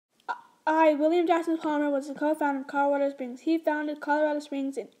William Jackson Palmer, was the co-founder of Colorado Springs. He founded Colorado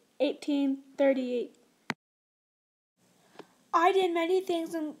Springs in 1838. I did many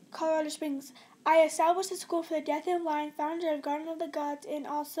things in Colorado Springs. I established a school for the deaf and blind, founder of Garden of the Gods, and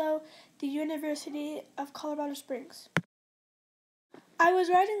also the University of Colorado Springs. I was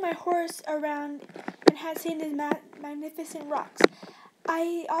riding my horse around and had seen these magnificent rocks.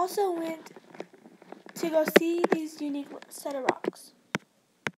 I also went to go see these unique set of rocks.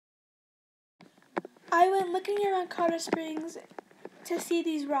 I went looking around Colorado Springs to see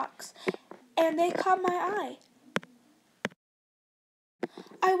these rocks, and they caught my eye.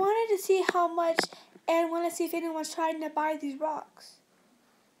 I wanted to see how much and want to see if anyone was trying to buy these rocks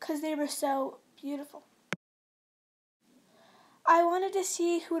because they were so beautiful. I wanted to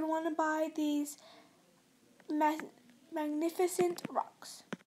see who would want to buy these magnificent rocks.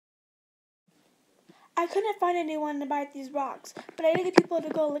 I couldn't find anyone to buy these rocks, but I did get people to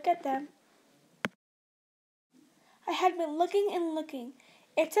go look at them. I had been looking and looking.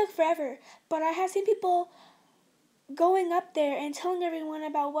 It took forever, but I had seen people going up there and telling everyone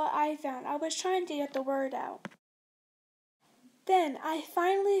about what I found. I was trying to get the word out. Then I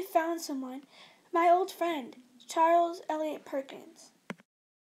finally found someone, my old friend, Charles Elliott Perkins.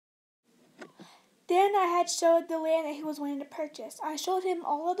 Then I had showed the land that he was wanting to purchase. I showed him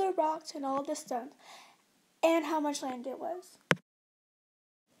all of the rocks and all of the stones and how much land it was.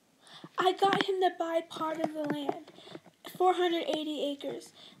 I got him to buy part of the land. 480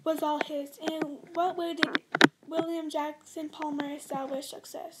 acres was all his. And in what way did William Jackson Palmer establish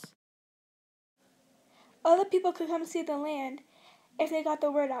success? Other people could come see the land if they got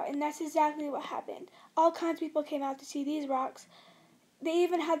the word out, and that's exactly what happened. All kinds of people came out to see these rocks. They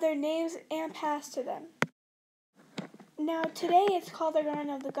even had their names and paths to them. Now, today it's called the Garden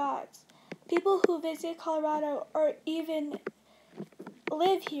of the Gods. People who visit Colorado or even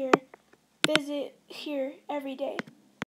live here visit here every day.